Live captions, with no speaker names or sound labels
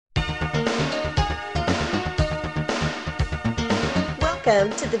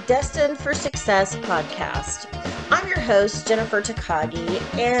Welcome to the Destined for Success podcast. I'm your host, Jennifer Takagi,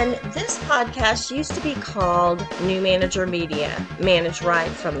 and this podcast used to be called New Manager Media, Manage Right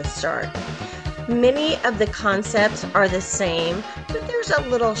from the Start. Many of the concepts are the same, but there's a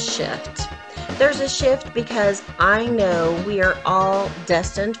little shift. There's a shift because I know we are all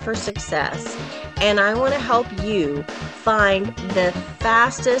destined for success, and I want to help you find the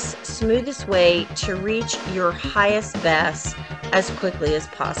fastest, smoothest way to reach your highest best as quickly as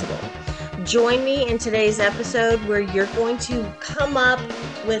possible. Join me in today's episode where you're going to come up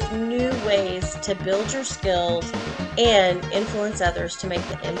with new ways to build your skills and influence others to make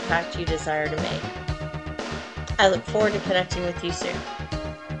the impact you desire to make. I look forward to connecting with you soon.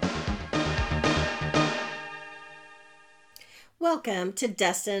 Welcome to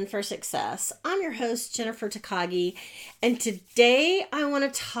Destined for Success. I'm your host, Jennifer Takagi, and today I want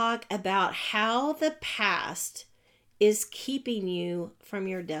to talk about how the past is keeping you from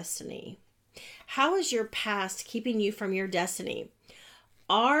your destiny. How is your past keeping you from your destiny?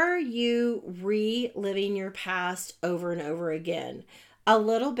 Are you reliving your past over and over again? A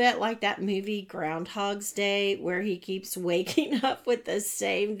little bit like that movie Groundhog's Day, where he keeps waking up with the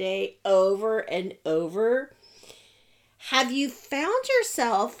same day over and over. Have you found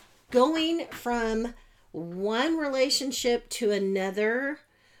yourself going from one relationship to another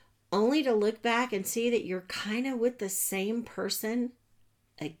only to look back and see that you're kind of with the same person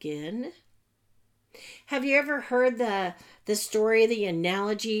again? Have you ever heard the story, the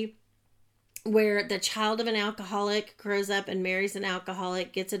analogy where the child of an alcoholic grows up and marries an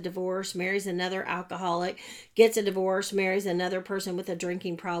alcoholic, gets a divorce, marries another alcoholic, gets a divorce, marries another person with a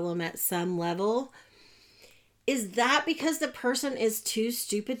drinking problem at some level? Is that because the person is too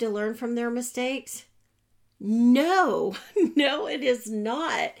stupid to learn from their mistakes? No, it is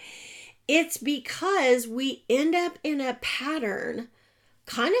not. It's because we end up in a pattern,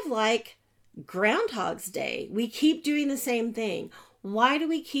 kind of like Groundhog's Day. We keep doing the same thing. Why do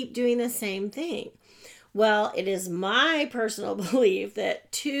we keep doing the same thing? Well, it is my personal belief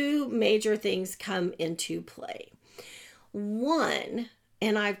that two major things come into play. One,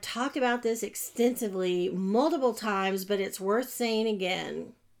 and I've talked about this extensively multiple times, but it's worth saying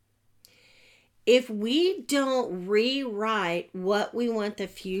again. If we don't rewrite what we want the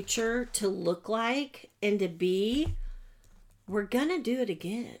future to look like and to be, we're going to do it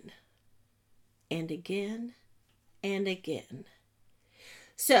again and again and again.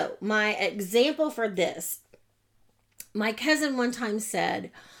 So my example for this, my cousin one time said,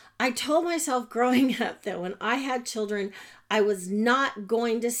 I told myself growing up that when I had children, I was not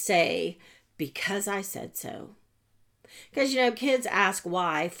going to say, because I said so. Because, kids ask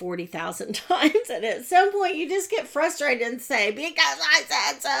why 40,000 times, and at some point you just get frustrated and say, because I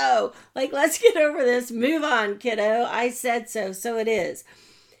said so. Like, let's get over this. Move on, kiddo. I said so. So it is.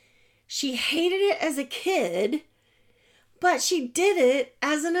 She hated it as a kid, but she did it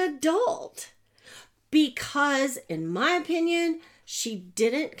as an adult. Because, in my opinion, she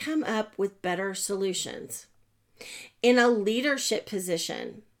didn't come up with better solutions. In a leadership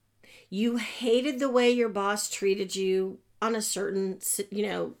position, you hated the way your boss treated you on a certain,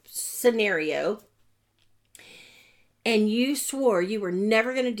 scenario. And you swore you were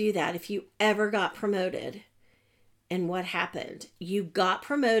never going to do that if you ever got promoted. And what happened? You got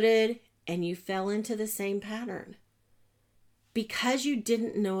promoted and you fell into the same pattern because you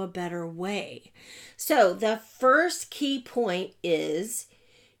didn't know a better way. So the first key point is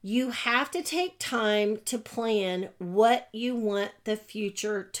you have to take time to plan what you want the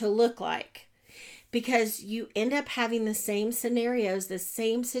future to look like, because you end up having the same scenarios, the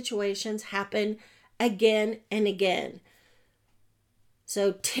same situations happen again and again.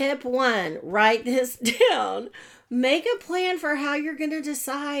 So tip 1, write this down. Make a plan for how you're going to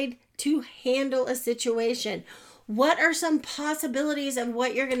decide to handle a situation. What are some possibilities of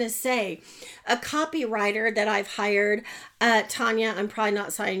what you're going to say? A copywriter that I've hired, Tanya, I'm probably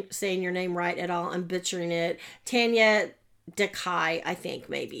not saying your name right at all. I'm butchering it. Tanya Dakai, I think,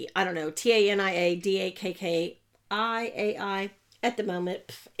 maybe. I don't know. TANIADAKKIAI. At the moment,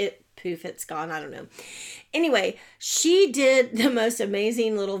 it's gone. I don't know. Anyway, she did the most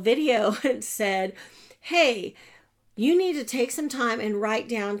amazing little video and said, hey, you need to take some time and write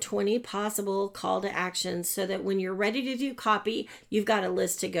down 20 possible call to actions so that when you're ready to do copy, you've got a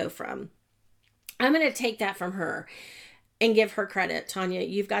list to go from. I'm going to take that from her and give her credit. Tanya,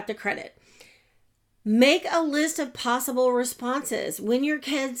 you've got the credit. Make a list of possible responses. When your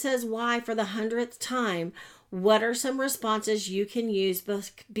kid says why for the 100th time, what are some responses you can use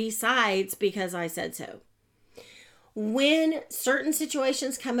besides because I said so? When certain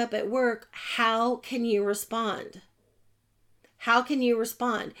situations come up at work, how can you respond? How can you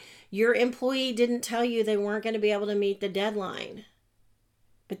respond? Your employee didn't tell you they weren't going to be able to meet the deadline,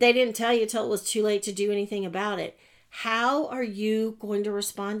 but they didn't tell you till it was too late to do anything about it. How are you going to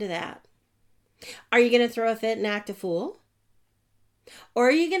respond to that? Are you going to throw a fit and act a fool? Or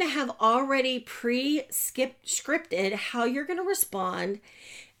are you going to have already pre-scripted how you're going to respond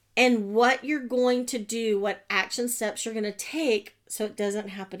and what you're going to do, what action steps you're going to take so it doesn't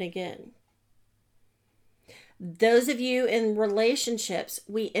happen again? Those of you in relationships,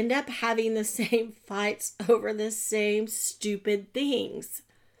 we end up having the same fights over the same stupid things.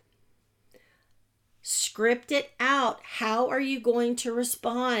 Script it out. How are you going to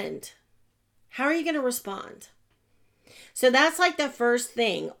respond? How are you going to respond? So that's like the first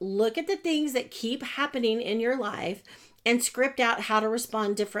thing. Look at the things that keep happening in your life and script out how to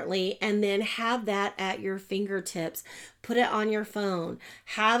respond differently, and then have that at your fingertips. Put it on your phone.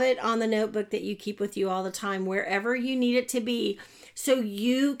 Have it on the notebook that you keep with you all the time, wherever you need it to be, so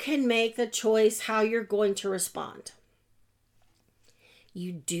you can make the choice how you're going to respond.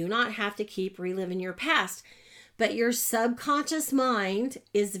 You do not have to keep reliving your past, but your subconscious mind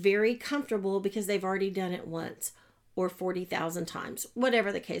is very comfortable because they've already done it once or 40,000 times,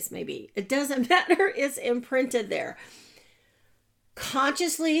 whatever the case may be. It doesn't matter. It's imprinted there.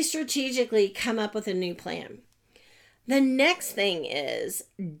 Consciously, strategically come up with a new plan. The next thing is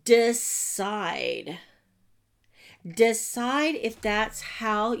decide. Decide if that's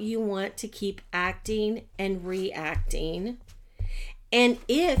how you want to keep acting and reacting, and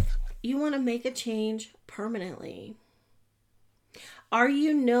if you want to make a change permanently. Are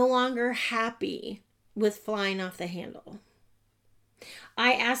you no longer happy with flying off the handle?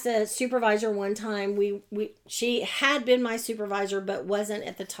 I asked a supervisor one time, she had been my supervisor but wasn't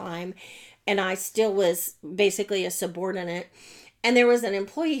at the time, and I still was basically a subordinate. And there was an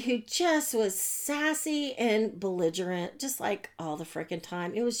employee who just was sassy and belligerent, just like all the freaking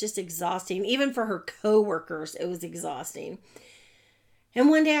time. It was just exhausting. Even for her coworkers, it was exhausting. And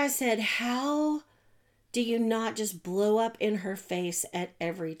one day I said, how do you not just blow up in her face at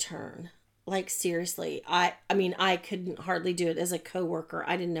every turn? Like, seriously, I mean, I couldn't hardly do it as a coworker.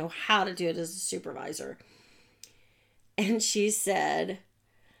 I didn't know how to do it as a supervisor. And she said,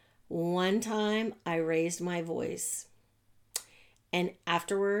 one time I raised my voice, and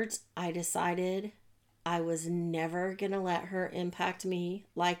afterwards I decided I was never going to let her impact me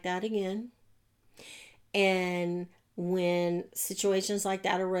like that again. And when situations like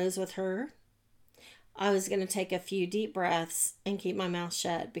that arose with her, I was going to take a few deep breaths and keep my mouth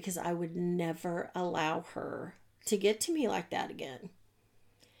shut, because I would never allow her to get to me like that again.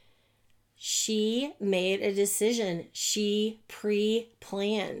 She made a decision. She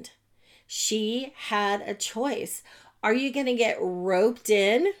pre-planned. She had a choice. Are you going to get roped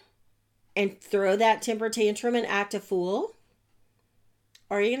in and throw that temper tantrum and act a fool?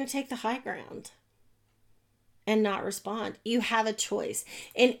 Or are you going to take the high ground and not respond? You have a choice.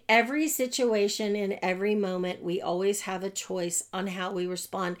 In every situation, in every moment, we always have a choice on how we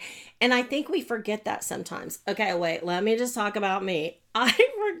respond. And I think we forget that sometimes. Okay, wait, let me just talk about me. I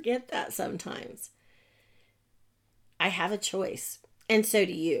forget that sometimes. I have a choice, and so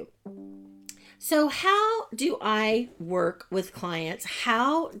do you. So how do I work with clients?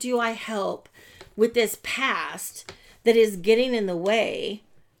 How do I help with this past that is getting in the way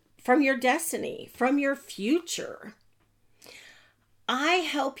from your destiny, from your future? I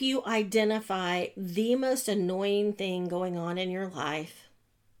help you identify the most annoying thing going on in your life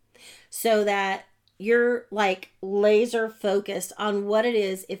so that you're like laser focused on what it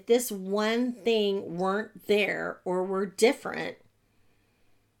is. If this one thing weren't there or were different,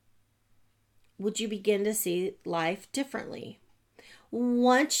 would you begin to see life differently?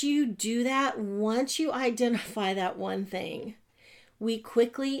 Once you do that, once you identify that one thing, we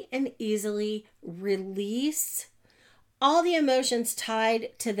quickly and easily release all the emotions tied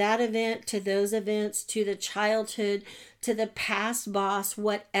to that event, to those events, to the childhood, to the past boss,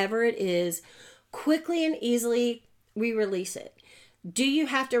 whatever it is. Quickly and easily, we release it. Do you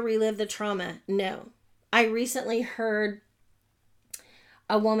have to relive the trauma? No. I recently heard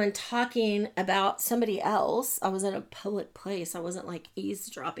a woman talking about somebody else. I was in a public place. I wasn't like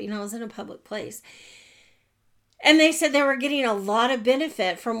eavesdropping. I was in a public place. And they said they were getting a lot of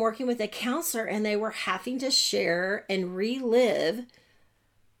benefit from working with a counselor, and they were having to share and relive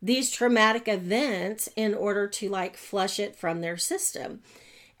these traumatic events in order to like flush it from their system.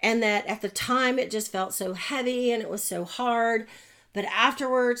 And that at the time it just felt so heavy and it was so hard. But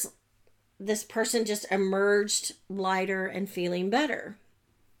afterwards, this person just emerged lighter and feeling better.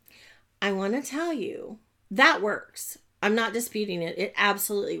 I want to tell you that works. I'm not disputing it. It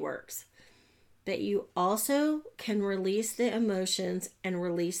absolutely works. but you also can release the emotions and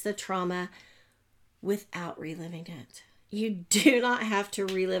release the trauma without reliving it. You do not have to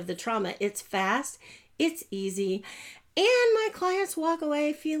relive the trauma. It's fast, it's easy, and my clients walk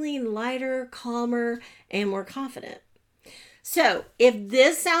away feeling lighter, calmer, and more confident. So if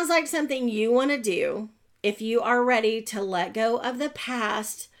this sounds like something you want to do, if you are ready to let go of the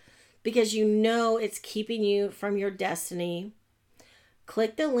past because you know it's keeping you from your destiny,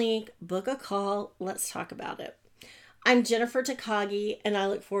 click the link, book a call, let's talk about it. I'm Jennifer Takagi, and I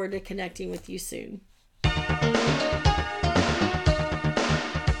look forward to connecting with you soon.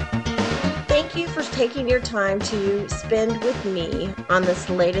 Thank you for taking your time to spend with me on this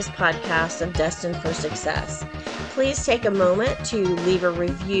latest podcast of Destined for Success. Please take a moment to leave a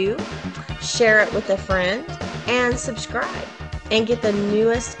review, share it with a friend, and subscribe, and get the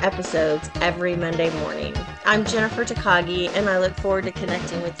newest episodes every Monday morning. I'm Jennifer Takagi, and I look forward to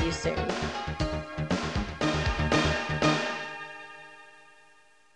connecting with you soon.